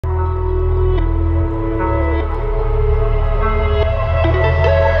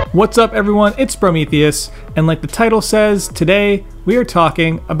What's up everyone, it's Sprometheus, and like the title says, today we are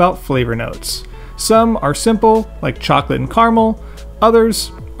talking about flavor notes. Some are simple, like chocolate and caramel,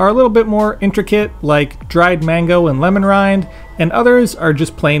 others are a little bit more intricate, like dried mango and lemon rind, and others are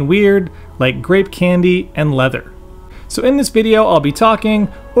just plain weird, like grape candy and leather. So in this video I'll be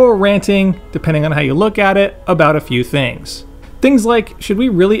talking, or ranting, depending on how you look at it, about a few things. Things like, should we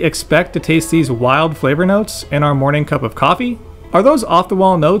really expect to taste these wild flavor notes in our morning cup of coffee? Are those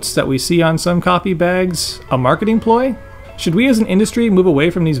off-the-wall notes that we see on some coffee bags a marketing ploy? Should we as an industry move away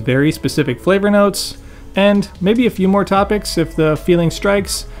from these very specific flavor notes? And maybe a few more topics if the feeling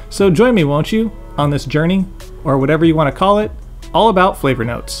strikes. So join me, won't you, on this journey, or whatever you want to call it, all about flavor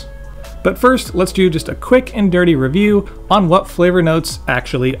notes. But first, let's do just a quick and dirty review on what flavor notes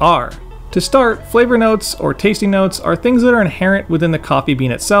actually are. To start, flavor notes or tasting notes are things that are inherent within the coffee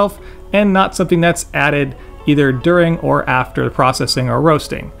bean itself and not something that's added either during or after processing or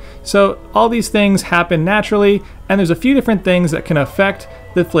roasting. So all these things happen naturally, and there's a few different things that can affect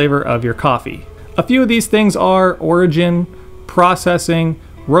the flavor of your coffee. A few of these things are origin, processing,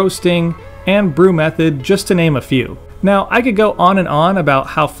 roasting, and brew method, just to name a few. Now, I could go on and on about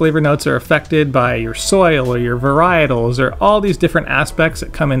how flavor notes are affected by your soil or your varietals or all these different aspects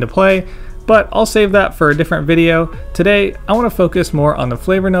that come into play, but I'll save that for a different video. Today, I want to focus more on the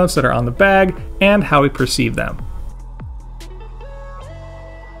flavor notes that are on the bag and how we perceive them.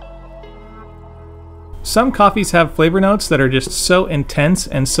 Some coffees have flavor notes that are just so intense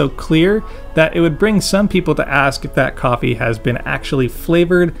and so clear that it would bring some people to ask if that coffee has been actually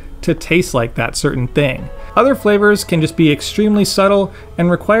flavored to taste like that certain thing. Other flavors can just be extremely subtle and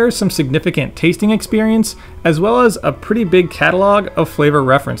require some significant tasting experience, as well as a pretty big catalog of flavor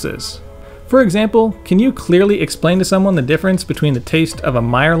references. For example, can you clearly explain to someone the difference between the taste of a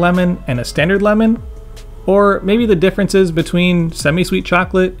Meyer lemon and a standard lemon? Or maybe the differences between semi-sweet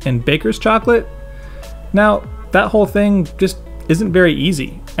chocolate and baker's chocolate? Now, that whole thing just isn't very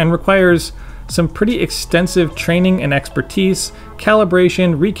easy and requires some pretty extensive training and expertise,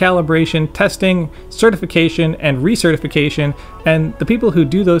 calibration, recalibration, testing, certification, and recertification, and the people who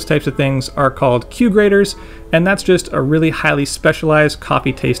do those types of things are called Q graders, and that's just a really highly specialized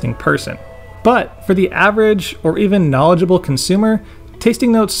coffee tasting person. But for the average or even knowledgeable consumer,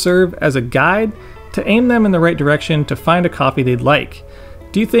 tasting notes serve as a guide to aim them in the right direction to find a coffee they'd like.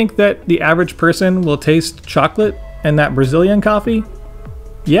 Do you think that the average person will taste chocolate and that Brazilian coffee?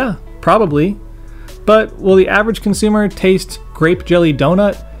 Yeah, probably. But will the average consumer taste grape jelly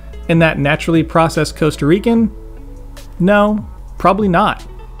donut and that naturally processed Costa Rican? No, probably not.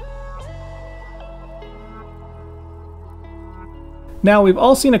 Now, we've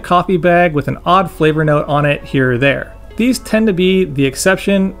all seen a coffee bag with an odd flavor note on it here or there. These tend to be the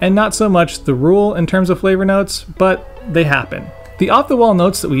exception and not so much the rule in terms of flavor notes, but they happen. The off-the-wall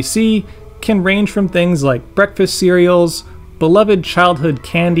notes that we see can range from things like breakfast cereals, beloved childhood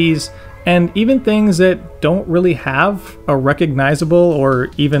candies, and even things that don't really have a recognizable or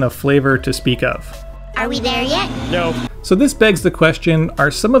even a flavor to speak of. Are we there yet? No. So this begs the question,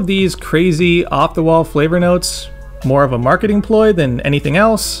 are some of these crazy off-the-wall flavor notes more of a marketing ploy than anything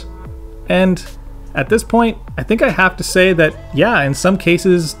else? And at this point, I think I have to say that, yeah, in some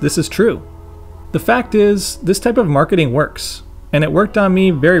cases, this is true. The fact is, this type of marketing works. And it worked on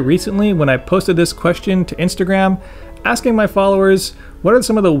me very recently when I posted this question to Instagram, asking my followers, what are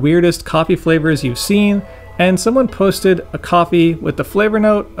some of the weirdest coffee flavors you've seen? And someone posted a coffee with the flavor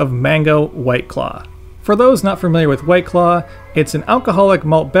note of mango White Claw. For those not familiar with White Claw, it's an alcoholic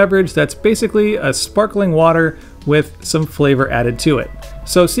malt beverage that's basically a sparkling water with some flavor added to it.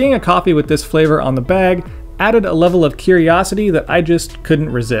 So seeing a coffee with this flavor on the bag added a level of curiosity that I just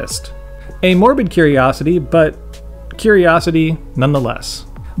couldn't resist. A morbid curiosity, but curiosity nonetheless.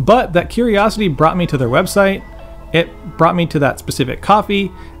 But that curiosity brought me to their website, it brought me to that specific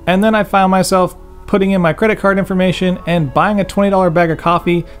coffee, and then I found myself putting in my credit card information and buying a $20 bag of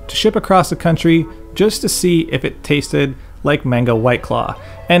coffee to ship across the country just to see if it tasted like mango White Claw.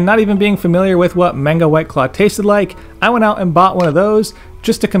 And not even being familiar with what mango White Claw tasted like, I went out and bought one of those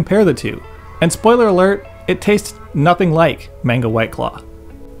just to compare the two. And spoiler alert, it tastes nothing like mango White Claw.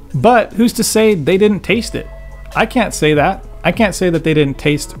 But who's to say they didn't taste it? I can't say that. I can't say that they didn't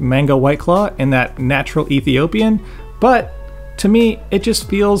taste mango White Claw in that natural Ethiopian, but to me, it just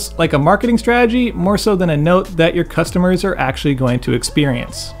feels like a marketing strategy more so than a note that your customers are actually going to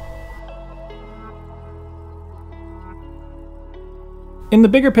experience. In the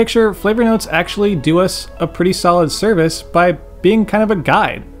bigger picture, flavor notes actually do us a pretty solid service by being kind of a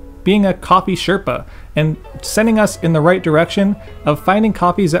guide, being a coffee Sherpa, and sending us in the right direction of finding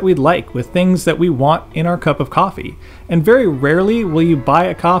coffees that we like with things that we want in our cup of coffee. And very rarely will you buy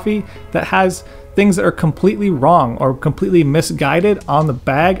a coffee that has things that are completely wrong or completely misguided on the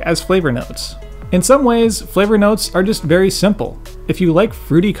bag as flavor notes. In some ways, flavor notes are just very simple. If you like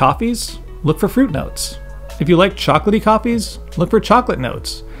fruity coffees, look for fruit notes. If you like chocolatey coffees, look for chocolate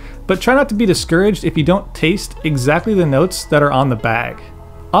notes. But try not to be discouraged if you don't taste exactly the notes that are on the bag.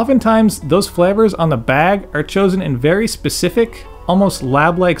 Oftentimes, those flavors on the bag are chosen in very specific, almost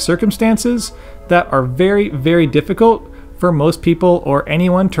lab-like circumstances that are very, very difficult for most people or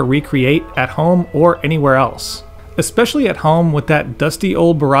anyone to recreate at home or anywhere else. Especially at home with that dusty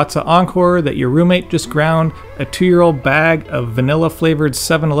old Baratza Encore that your roommate just ground a 2-year-old bag of vanilla-flavored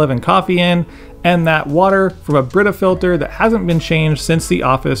 7-Eleven coffee in, and that water from a Brita filter that hasn't been changed since The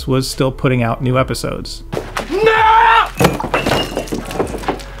Office was still putting out new episodes. No!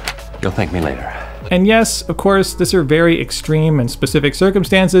 You'll thank me later. And yes, of course, these are very extreme and specific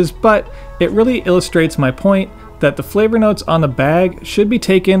circumstances, but it really illustrates my point that the flavor notes on the bag should be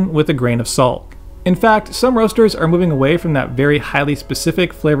taken with a grain of salt. In fact, some roasters are moving away from that very highly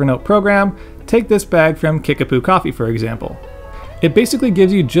specific flavor note program. Take this bag from Kickapoo Coffee, for example. It basically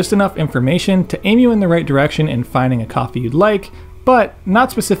gives you just enough information to aim you in the right direction in finding a coffee you'd like, but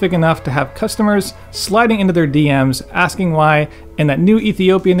not specific enough to have customers sliding into their DMs asking why, in that new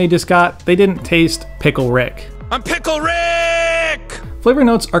Ethiopian they just got, they didn't taste Pickle Rick. I'm Pickle Rick! Flavor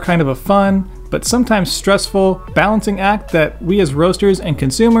notes are kind of a fun, but sometimes stressful, balancing act that we as roasters and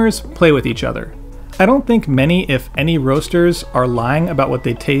consumers play with each other. I don't think many, if any, roasters are lying about what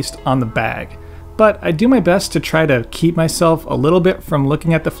they taste on the bag, but I do my best to try to keep myself a little bit from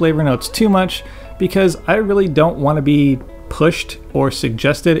looking at the flavor notes too much, because I really don't want to be pushed or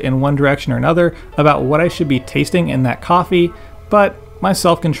suggested in one direction or another about what I should be tasting in that coffee, but my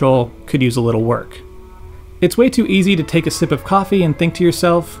self-control could use a little work. It's way too easy to take a sip of coffee and think to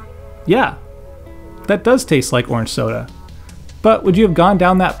yourself, yeah, that does taste like orange soda. But would you have gone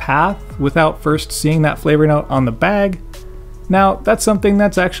down that path without first seeing that flavor note on the bag? Now, that's something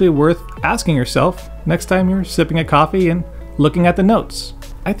that's actually worth asking yourself next time you're sipping a coffee and looking at the notes.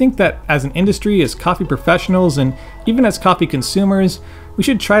 I think that as an industry, as coffee professionals, and even as coffee consumers, we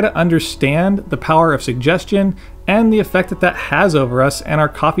should try to understand the power of suggestion and the effect that that has over us and our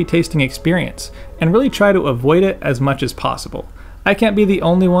coffee tasting experience, and really try to avoid it as much as possible. I can't be the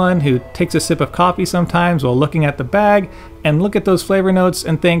only one who takes a sip of coffee sometimes while looking at the bag and look at those flavor notes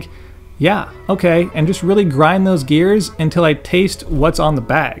and think, yeah, okay, and just really grind those gears until I taste what's on the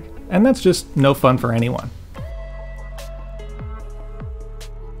bag. And that's just no fun for anyone.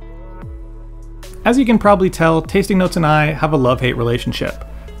 As you can probably tell, Tasting Notes and I have a love-hate relationship.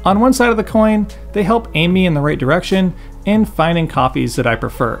 On one side of the coin, they help aim me in the right direction in finding coffees that I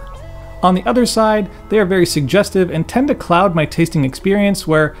prefer. On the other side, they are very suggestive and tend to cloud my tasting experience,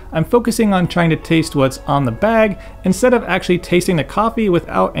 where I'm focusing on trying to taste what's on the bag instead of actually tasting the coffee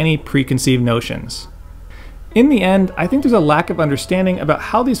without any preconceived notions. In the end, I think there's a lack of understanding about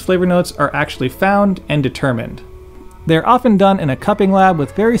how these flavor notes are actually found and determined. They're often done in a cupping lab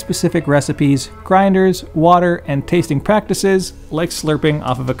with very specific recipes, grinders, water, and tasting practices, like slurping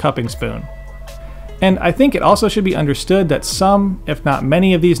off of a cupping spoon. And I think it also should be understood that some, if not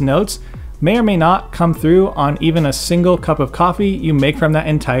many, of these notes may or may not come through on even a single cup of coffee you make from that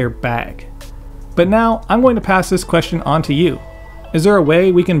entire bag. But now, I'm going to pass this question on to you. Is there a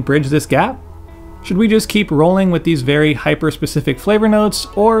way we can bridge this gap? Should we just keep rolling with these very hyper-specific flavor notes,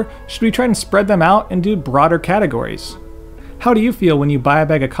 or should we try and spread them out and do broader categories? How do you feel when you buy a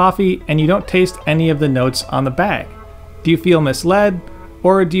bag of coffee and you don't taste any of the notes on the bag? Do you feel misled?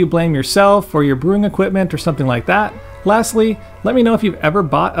 Or do you blame yourself or your brewing equipment or something like that? Lastly, let me know if you've ever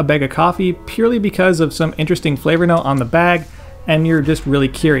bought a bag of coffee purely because of some interesting flavor note on the bag and you're just really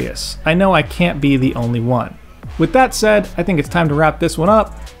curious. I know I can't be the only one. With that said, I think it's time to wrap this one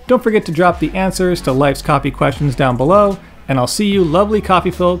up. Don't forget to drop the answers to life's coffee questions down below, and I'll see you lovely coffee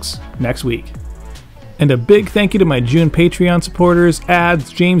folks next week. And a big thank you to my June Patreon supporters: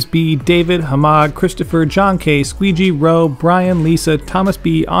 Ads, James B, David, Hamad, Christopher, John K, Squeegee, Roe, Brian, Lisa, Thomas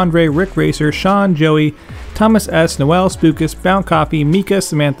B, Andre, Rick Racer, Sean, Joey, Thomas S, Noel, Spookus, Bound Coffee, Mika,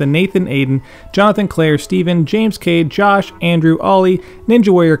 Samantha, Nathan, Aiden, Jonathan, Claire, Steven, James K, Josh, Andrew, Ollie, Ninja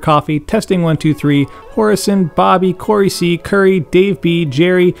Warrior Coffee, Testing 123, Horison, Bobby, Corey C, Curry, Dave B,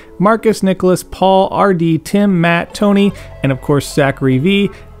 Jerry, Marcus, Nicholas, Paul, RD, Tim, Matt, Tony, and of course Zachary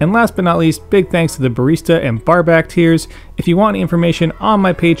V. And last but not least, big thanks to the Barista and Barback tiers. If you want any information on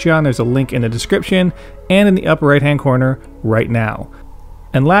my Patreon, there's a link in the description and in the upper right hand corner right now.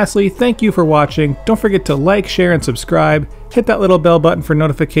 And lastly, thank you for watching. Don't forget to like, share, and subscribe. Hit that little bell button for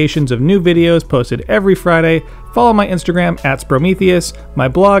notifications of new videos posted every Friday. Follow my Instagram at Sprometheus, my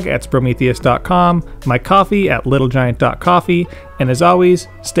blog at Sprometheus.com, my coffee at littlegiant.coffee, and as always,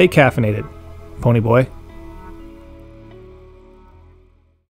 stay caffeinated. Pony boy.